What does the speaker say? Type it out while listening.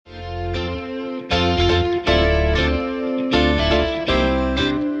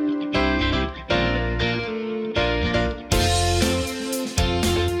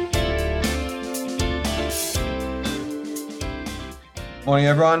Morning,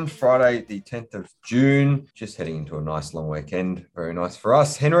 everyone. Friday, the 10th of June. Just heading into a nice long weekend. Very nice for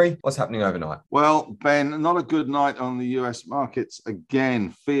us. Henry, what's happening overnight? Well, Ben, not a good night on the US markets.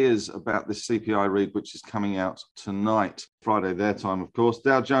 Again, fears about this CPI read, which is coming out tonight. Friday, their time, of course.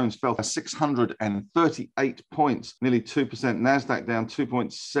 Dow Jones fell 638 points, nearly 2%. NASDAQ down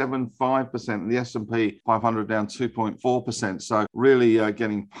 2.75%. And the S&P 500 down 2.4%. So really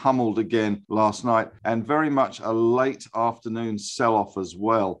getting pummeled again last night. And very much a late afternoon sell-off as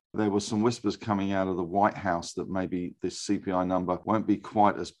well. There were some whispers coming out of the White House that maybe this CPI number won't be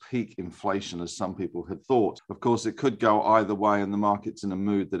quite as peak inflation as some people had thought. Of course, it could go either way, and the market's in a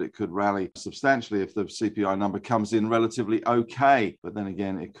mood that it could rally substantially if the CPI number comes in relatively okay. But then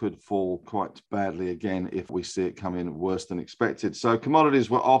again, it could fall quite badly again if we see it come in worse than expected. So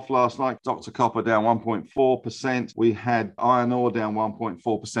commodities were off last night. Dr. Copper down 1.4%. We had iron ore down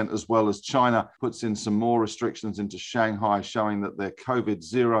 1.4%, as well as China puts in some more restrictions into Shanghai, showing that their COVID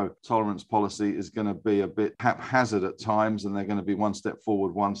zero tolerance policy is going to be a bit haphazard at times, and they're going to be one step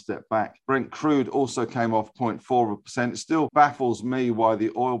forward, one step back. Brent crude also came off 0.4%. It still baffles me why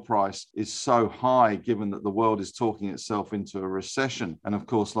the oil price is so high, given that the world is talking itself into a recession. And of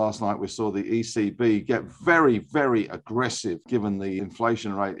course, last night we saw the ECB get very, very aggressive, given the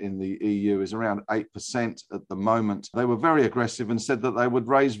inflation rate in the EU is around 8% at the moment. They were very aggressive and said that they would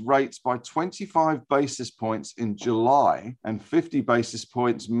raise rates by 25 basis points in July and 50 basis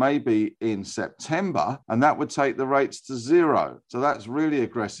points maybe in September, and that would take the rates to zero. So that's really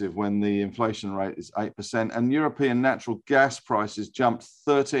aggressive when the inflation rate is 8%. And European natural gas prices jumped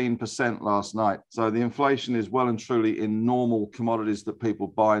 13% last night. So the inflation is well and truly in normal commodities that people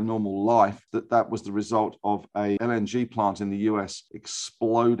buy in normal life. That was the result of a LNG plant in the US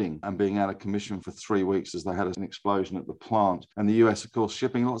exploding and being out of commission for 3 weeks as they had an explosion at the plant. And the US, of course,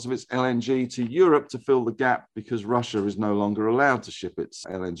 shipping lots of its LNG to Europe to fill the gap because Russia is no longer allowed to ship its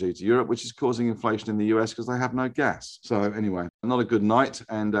LNG to Europe, which is causing inflation in the US because they have no gas. So anyway, not a good night,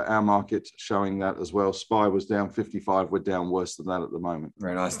 and our market showing that as well. SPY was down 55. We're down worse than that at the moment.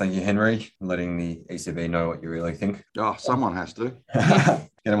 Very nice. Thank you, Henry, for letting the ECB know what you really think. Oh, someone has to.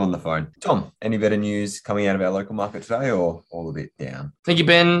 Get him on the phone. Tom, any better news coming out of our local market today, or all a bit down? Thank you,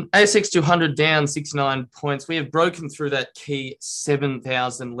 Ben. ASX 200 down 69 points. We have broken through that key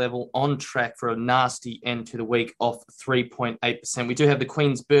 7,000 level, on track for a nasty end to the week, off 3.8%. We do have the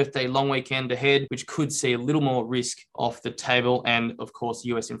Queen's birthday long weekend ahead, which could see a little more risk off the table. And of course,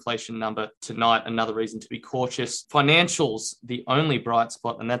 US inflation number tonight, another reason to be cautious. Financials, the only bright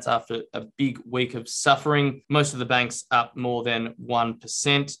spot, and that's after a big week of suffering. Most of the banks up more than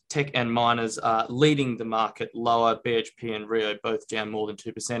 1%. Tech and miners are leading the market lower. BHP and Rio both down more than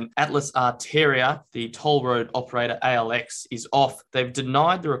 2%. Atlas Arteria, the toll road operator ALX, is off. They've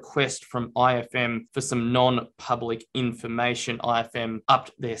denied the request from IFM for some non-public information. IFM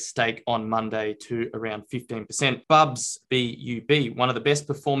upped their stake on Monday to around 15%. Bubs, BUB, one of the best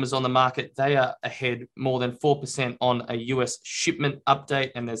performers on the market, they are ahead more than 4% on a US shipment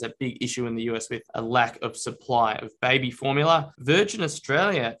update, and there's a big issue in the US with a lack of supply of baby formula. Virgin Australia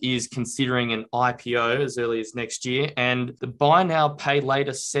is considering an IPO as early as next year, and the buy now, pay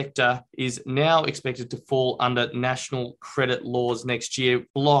later sector is now expected to fall under national credit laws next year.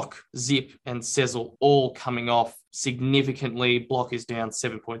 Block, Zip, and Sezzle all coming off significantly. Block is down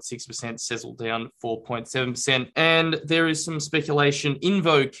 7.6%, Sezzle down 4.7%. And there is some speculation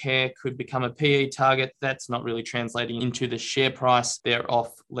InvoCare could become a PE target. That's not really translating into the share price. They're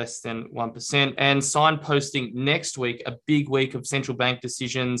off less than 1%. And signposting next week, a big week of central bank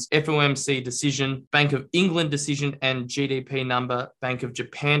decisions, FOMC decision, Bank of England decision, and GDP number, Bank of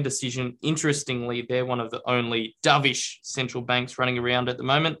Japan decision. Interestingly, they're one of the only dovish central banks running around at the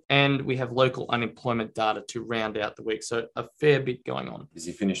moment. And we have local unemployment data to round out the week. So a fair bit going on.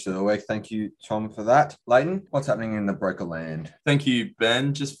 Busy finish to the week. Thank you, Tom, for that. Leighton, what's happening in the broker land? Thank you,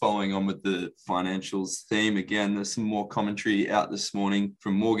 Ben. Just following on with the financials theme again, there's some more commentary out this morning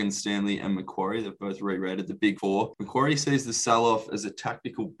from Morgan Stanley and Macquarie. They've both re-rated the Big Four. Macquarie sees the sell-off as a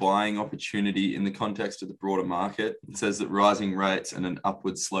tactical buying opportunity in the context of the broader market. It says that rising rates and an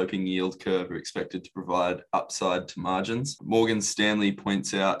upward sloping yield curve are expected to provide upside to margins. Morgan Stanley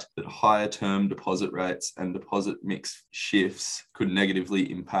points out that higher term deposit rates and deposit mix shifts could negatively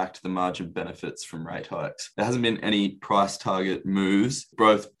impact the margin benefits from rate hikes. There hasn't been any price target moves.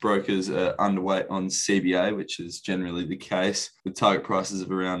 Both brokers are underweight on CBA, which is generally the case, with target prices of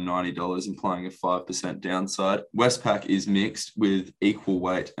around $90, implying a 5% downside. Westpac is mixed with equal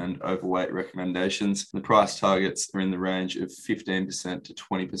weight and overweight recommendations. The price targets are in the range of 15% to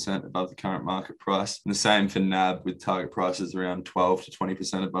 20% above the current market price. And the same for NAB, with target prices around 12 to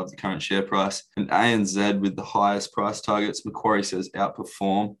 20% above the current share price. And ANZ with the highest price targets. Macquarie says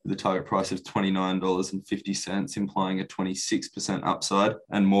outperform with a target price of $29.50, implying a 26% upside.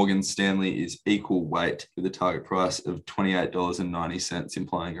 And Morgan Stanley is equal weight with a target price of $28.90,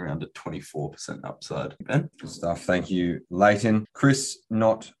 implying around a 24% upside. Ben? Good stuff. Thank you, Leighton. Chris,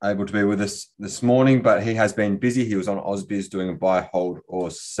 not able to be with us this morning, but he has been busy. He was on AusBiz doing a buy, hold,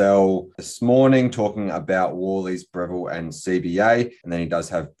 or sell this morning, talking about Worley's, Breville, and CBA. And then he does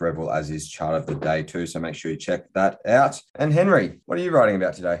have Breville as his chart of the day too, so make sure you check that out. And Henry, what are you writing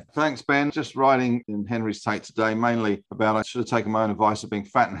about today? Thanks, Ben. Just writing in Henry's take today, mainly about I should have taken my own advice of being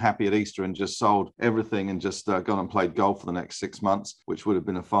fat and happy at Easter and just sold everything and just gone and played golf for the next 6 months, which would have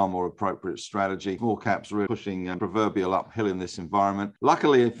been a far more appropriate strategy. Small caps really pushing proverbial uphill in this environment.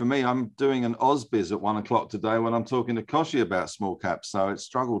 Luckily for me, I'm doing an AusBiz at 1 o'clock today when I'm talking to Koshi about small caps. So it's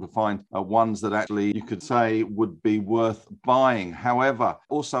struggled to find ones that actually you could say would be worth buying. However,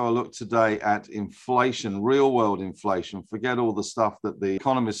 also I looked today at inflation, real world inflation. Forget all the stuff that the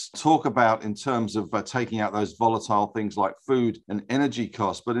economists talk about in terms of taking out those volatile things like food and energy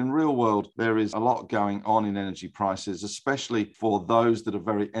costs. But in real world, there is a lot going on in energy prices, especially for those that are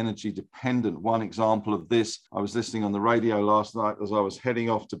very energy dependent. One example of this, I was listening on the radio last night as I was heading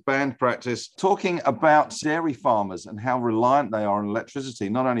off to band practice, talking about dairy farmers and how reliant they are on electricity,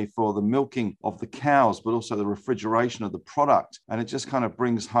 not only for the milking of the cows, but also the refrigeration of the product. And it just kind of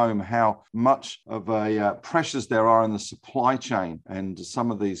brings home how much of a pressures there are in the supply chain. And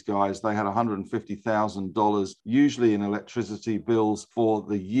some of these guys, they had $150,000 usually in electricity bills for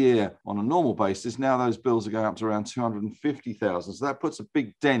the year on a normal basis. Now those bills are going up to around $250,000. So that puts a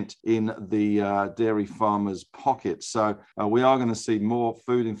big dent in the dairy farmers' pockets. So we are going to see more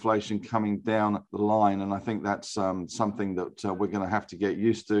food inflation coming down the line. And I think that's something that we're going to have to get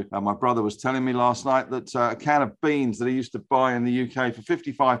used to. My brother was telling me last night that a can of beans that he used to buy in the UK for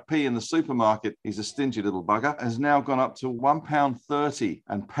 55p in the supermarket, he's a stingy little bugger, has now gone up to £1.30.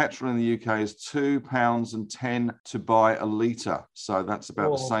 And petrol in the UK is £2.10 to buy a litre. So that's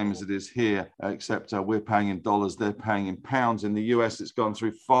about the same as it is here, except we're paying in dollars, they're paying in pounds. In the US, it's gone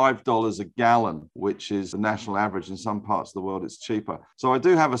through $5 a gallon, which is the national average. In some parts of the world, it's cheaper. So I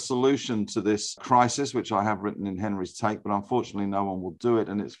do have a solution to this crisis, which I have written in Henry's take, but unfortunately no one will do it,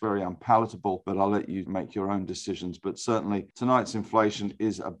 and it's very unpalatable, but I'll let you make your own decisions. But certainly tonight's inflation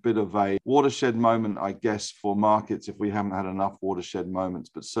is a bit of a watershed moment, I guess, for markets if we haven't had enough watershed moments.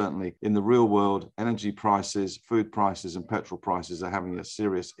 But certainly in the real world, energy prices, food prices, and petrol prices are having a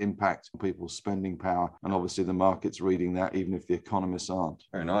serious impact on people's spending power. And obviously the market's reading that, even if the economists aren't.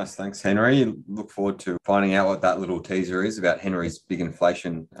 Very nice. Thanks, Henry. Look forward to finding out what that little teaser is about Henry's big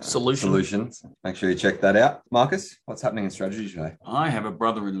inflation solutions. Make sure you check that out. Marcus, what's happening in strategy today? I have a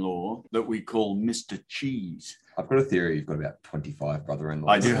brother-in-law that we call Mr. Cheese. I've got a theory you've got about 25 brother-in-laws.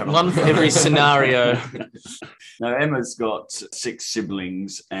 I do have one for every scenario. Now, Emma's got 6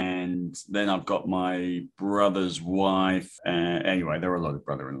 siblings, and then I've got my brother's wife. Anyway, there are a lot of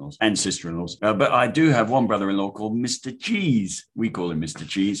brother-in-laws and sister-in-laws. But I do have one brother-in-law called Mr. Cheese. We call him Mr.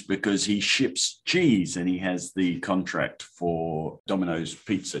 Cheese because he ships cheese, and he has the contract for Domino's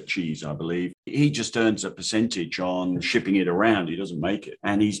Pizza cheese, I believe. He just earns a percentage on shipping it around. He doesn't make it.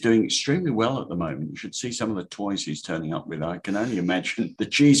 And he's doing extremely well at the moment. You should see some of the toys he's turning up with. I can only imagine the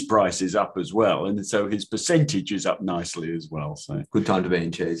cheese price is up as well. And so his percentage is up nicely as well. So good time to be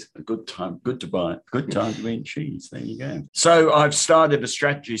in cheese. A good time. Good to buy it. Good time to be in cheese. There you go. So I've started a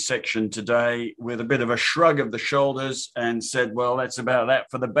strategy section today with a bit of a shrug of the shoulders and said, well, that's about that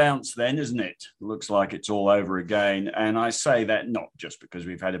for the bounce then, isn't it? Looks like it's all over again. And I say that not just because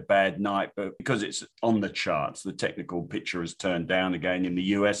we've had a bad night, but because it's on the charts. The technical picture has turned down again in the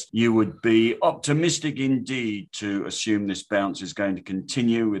US. You would be optimistic indeed to assume this bounce is going to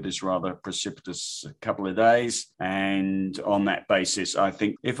continue with this rather precipitous couple of days. And on that basis, I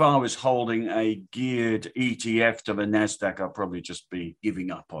think if I was holding a geared ETF to the NASDAQ, I'll probably just be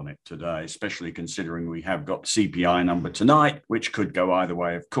giving up on it today, especially considering we have got the CPI number tonight, which could go either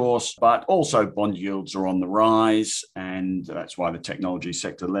way, of course. But also bond yields are on the rise, and that's why the technology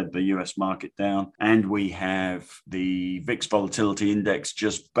sector led the US market down. And we have the VIX volatility index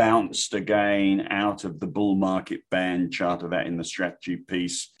just bounced again out of the bull market band, chart of that in the strategy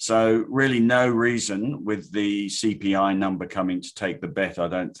piece. So really no reason with the CPI number coming to take the bet, I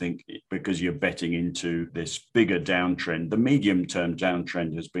don't think, because you're betting into this bigger downtrend. The medium-term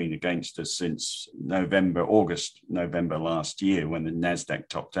downtrend has been against us since November last year when the NASDAQ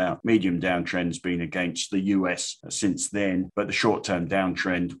topped out. Medium downtrend's been against the US since then, but the short-term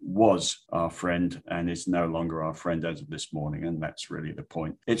downtrend was our friend and is no longer our friend as of this morning, and that's really the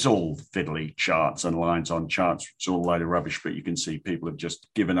point. It's all fiddly charts and lines on charts. It's all a load of rubbish, but you can see people have just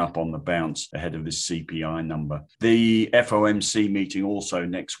given up on the bounce ahead of this CPI number. The FOMC meeting also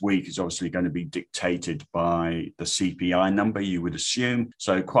next week is obviously going to be dictated by the CPI number, you would assume.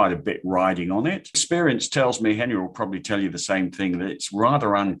 So quite a bit riding on it. Experience tells me, Henry will probably tell you the same thing, that it's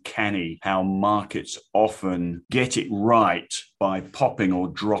rather uncanny how markets often get it right by popping or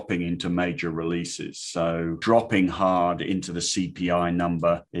dropping into major releases. So dropping hard into the CPI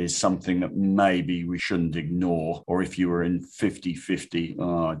number is something that maybe we shouldn't ignore. Or if you were in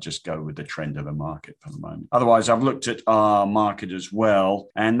 50-50, just go with the trend of the market for the moment. Otherwise, I've looked at our market as well.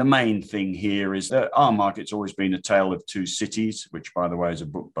 And the main thing here is that our market's always been a tale of two cities, which, by the way, is a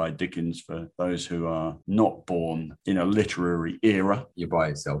book by Dickens for those who are not born in a literary era. You're by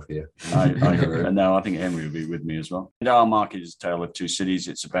yourself here. No, I think Henry will be with me as well. And our market is a tale of two cities.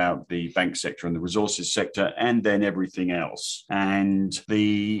 It's about the bank sector and the resources sector, and then everything else. And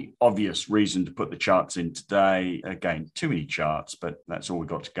the obvious reason to put the charts in today, again, too many charts, but that's all we've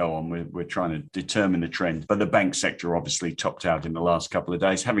got to go on. We're trying to determine the trend. But the bank sector obviously topped out in the last couple of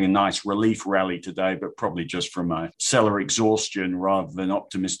days, having a nice relief rally today, but probably just from a seller exhaustion rather than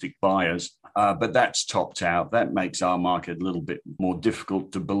optimistic buyers. But that's topped out. That makes our market a little bit more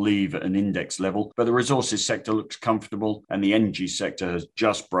difficult to believe at an index level. But the resources sector looks comfortable, and the energy sector has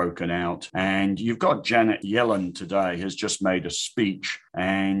just broken out. And you've got Janet Yellen today has just made a speech,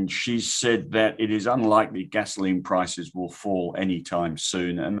 and she said that it is unlikely gasoline prices will fall anytime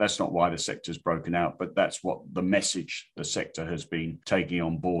soon. And that's not why the sector's broken out, but that's what the message the sector has been taking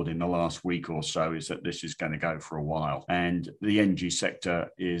on board in the last week or so, is that this is going to go for a while. And the energy sector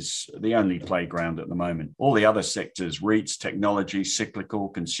is the only playground at the moment. All the other sectors, REITs, technology, cyclical,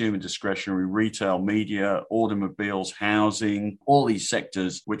 consumer discretionary, retail, media, automobiles, housing, all these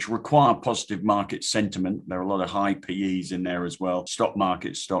sectors which require positive market sentiment. There are a lot of high PEs in there as well. Stock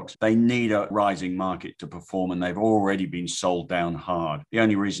market stocks, they need a rising market to perform, and they've already been sold down hard. The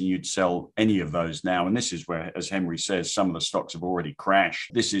only reason you'd sell any of those now, and this is where, as Henry says, some of the stocks have already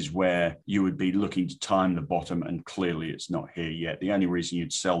crashed. This is where you would be looking to time the bottom, and clearly it's not here yet. The only reason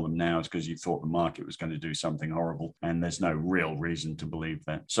you'd sell them now is because you thought the market was going to do something horrible, and there's no real reason to believe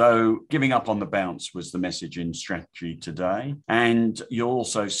that. So giving up on the bounce was the message in Strategy today. And you'll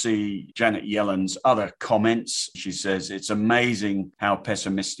also see Janet Yellen's other comments. She says, it's amazing how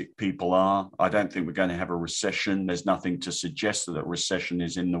pessimistic people are. I don't think we're going to have a recession. There's nothing to suggest that a recession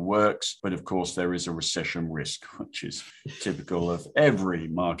is in the works. But of course, there is a recession risk, which is typical of every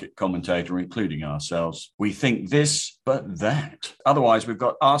market commentator, including ourselves. We think this, but that. Otherwise, we've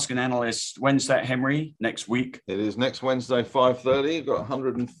got Ask an Analyst. When's that, Henry? Next week? It is next Wednesday, 5:30. You've got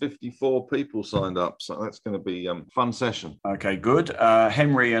 154 people signed up, so that's going to be a fun session. Okay, good.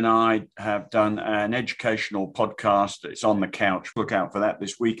 Henry and I have done an educational podcast. It's on the couch. Look out for that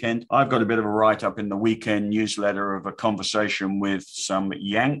this weekend. I've got a bit of a write-up in the weekend newsletter of a conversation with some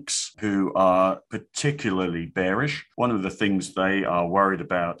Yanks who are particularly bearish. One of the things they are worried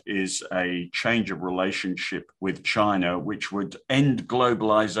about is a change of relationship with China, which would end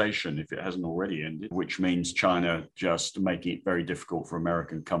globalization if it hasn't already ended, which means China just making it very difficult for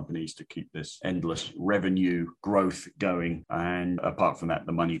American companies to keep this endless revenue growth going. And apart from that,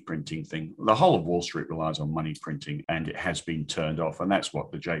 the money printing thing, the whole of Wall Street relies on money printing, and it has been turned off. And that's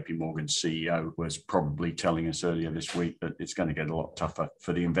what the JP Morgan CEO was probably telling us earlier this week, that it's going to get a lot tougher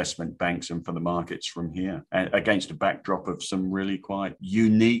for the investment banks and for the markets from here, and against a backdrop of some really quite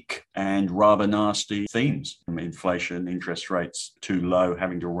unique and rather nasty themes. Inflation, interest rates too low,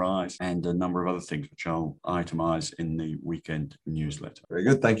 having to rise, and a number of other things which I'll itemize in the weekend newsletter. Very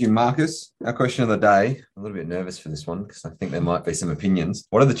good. Thank you, Marcus. Our question of the day, I'm a little bit nervous for this one because I think there might be some opinions.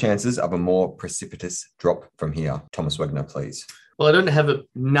 What are the chances of a more precipitous drop from here? Thomas Wagner, please. Well, I don't have a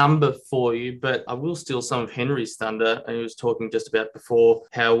number for you, but I will steal some of Henry's thunder. And he was talking just about before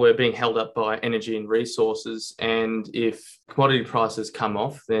how we're being held up by energy and resources. And if commodity prices come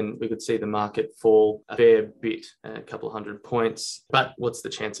off, then we could see the market fall a fair bit, a couple of 100 points. But what's the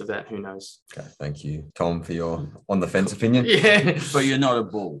chance of that? Who knows? Okay, thank you, Tom, for your on-the-fence opinion. Yeah. But you're not a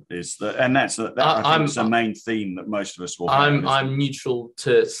bull, that's the main theme that most of us will have. I'm neutral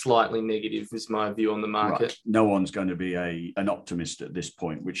to slightly negative is my view on the market. Right. No one's going to be an optimist at this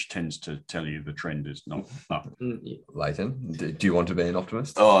point, which tends to tell you the trend is not up. Yeah. Leighton, do you want to be an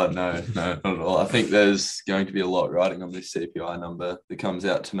optimist? Oh, no, not at all. I think there's going to be a lot riding on this CPI number that comes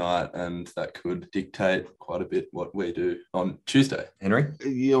out tonight, and that could dictate quite a bit what we do on Tuesday. Henry?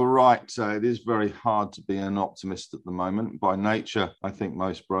 You're right. It is very hard to be an optimist at the moment. By nature, I think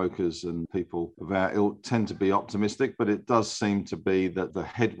most brokers and people of our ilk tend to be optimistic, but it does seem to be that the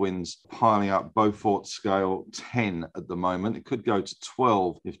headwinds piling up. Beaufort scale 10 at the moment. It could go to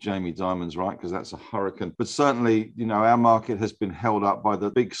 12 if Jamie Dimon's right, because that's a hurricane. But certainly, our market has been held up by the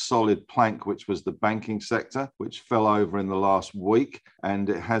big solid plank, which was the banking sector, which fell over in the last week. And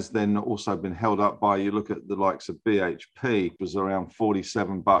it has then also been held up by, you look at the likes of BHP, it was around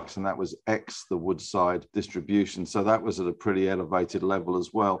 $47, and that was ex the Woodside distribution. So that was at a pretty elevated level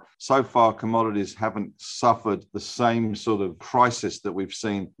as well. So far, commodities haven't suffered the same sort of crisis that we've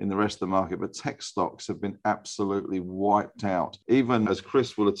seen in the rest of the market, but tech stocks have been absolutely wiped out. Even, as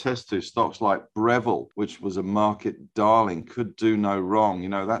Chris will attest to, stocks like Breville, which was a market darling, could do no wrong.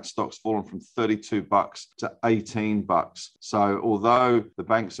 That stock's fallen from $32 to $18. So although the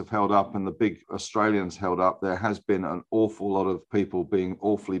banks have held up and the big Australians held up, there has been an awful lot of people being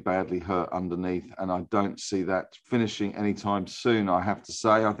awfully badly hurt underneath, and I don't see that finishing anytime soon, I have to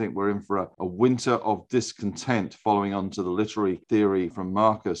say. I think we're in for a winter of discontent, following on to the literary theory from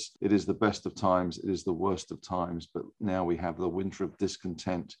Marcus. It is the best of times, it is the worst of times, but now we have the winter of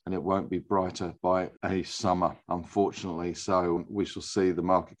discontent, and it won't be brighter by a summer, unfortunately. So we shall see the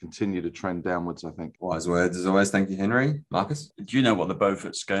market continue to trend downwards, I think. Wise words as always. Thank you, Henry. Marcus? Do you know what the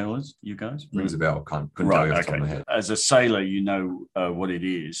Beaufort scale is, you guys? Rings a bell. Couldn't tell you off the top of my head. As a sailor, you know what it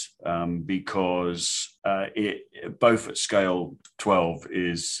is, because Beaufort scale 12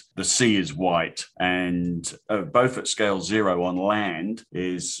 is the sea is white, and Beaufort scale 0 on land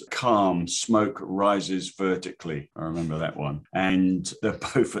is calm, smoke rises vertically. I remember that one. And the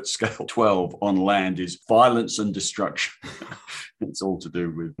Beaufort scale 12 on land is violence and destruction. It's all to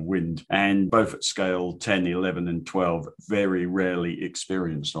do with wind. And Beaufort scale 10, 11 and 12 very rarely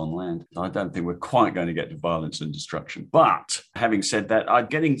experienced on land. I don't think we're quite going to get to violence and destruction. But having said that, I'm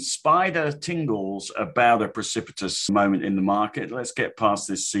getting spider tingles about a precipitous moment in the market. Let's get past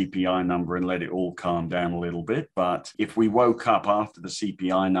this CPI number and let it all calm down a little bit. But if we woke up after the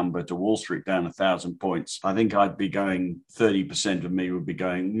CPI number to Wall Street down 1,000 points, I think I'd be going, 30% of me would be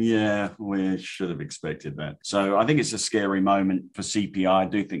going, yeah, we should have expected that. So I think it's a scary moment for CPI. I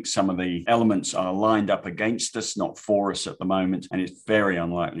do think some of the elements are lined up against us, not for us at the moment, and it's very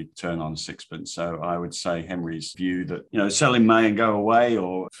unlikely to turn on sixpence. So I would say Henry's view that, sell in May and go away,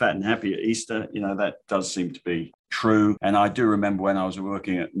 or fat and happy at Easter, that does seem to be true. And I do remember when I was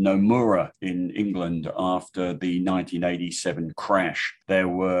working at Nomura in England after the 1987 crash, there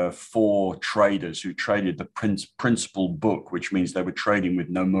were 4 traders who traded the principal book, which means they were trading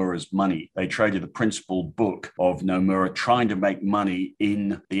with Nomura's money. They traded the principal book of Nomura, trying to make money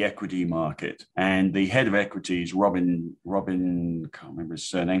in the equity market. And the head of equities, Robin, can't remember his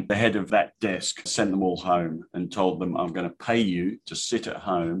surname, the head of that desk sent them all home and told them, I'm going to pay you to sit at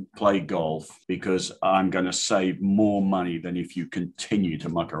home, play golf, because I'm going to save more money than if you continue to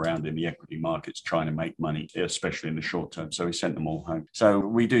muck around in the equity markets trying to make money, especially in the short term. So he sent them all home. So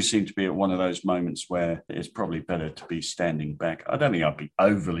we do seem to be at one of those moments where it's probably better to be standing back. I don't think I'd be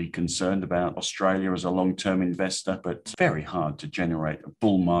overly concerned about Australia as a long-term investor, but it's very hard to generate a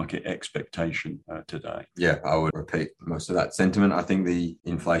bull market expectation today. Yeah, I would repeat most of that sentiment. I think the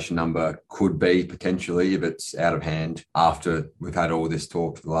inflation number could be potentially, if it's out of hand, after we've had all this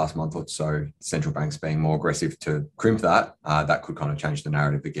talk for the last month or so, central banks being more aggressive to crimp that, that could kind of change the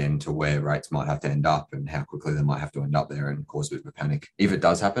narrative again to where rates might have to end up and how quickly they might have to end up there and cause a bit of a panic if it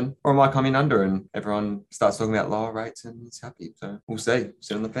does happen. Or it might come in under and everyone starts talking about lower rates and it's happy. So we'll see.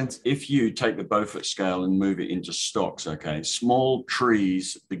 Sit on the fence. If you take the Beaufort scale and move it into stocks, okay, small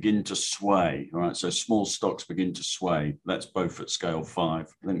trees begin to sway, all right? So small stocks begin to sway. That's Beaufort scale 5.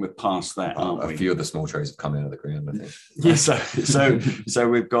 I think we're past that, aren't we? A few of the small trees have come out of the ground, I think. Yeah, so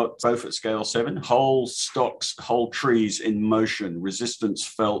we've got Beaufort scale 7, whole stocks, whole trees in motion, resistance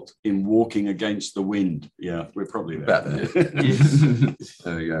felt in walking against the wind. Yeah, we're probably there. About there.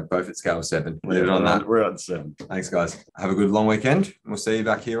 There we go. Beaufort scale 7. Leave it on that. We're on 7. Thanks, guys. Have a good long weekend. We'll see you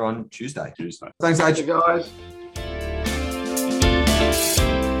back here on Tuesday. Tuesday. Thanks, H. Guys.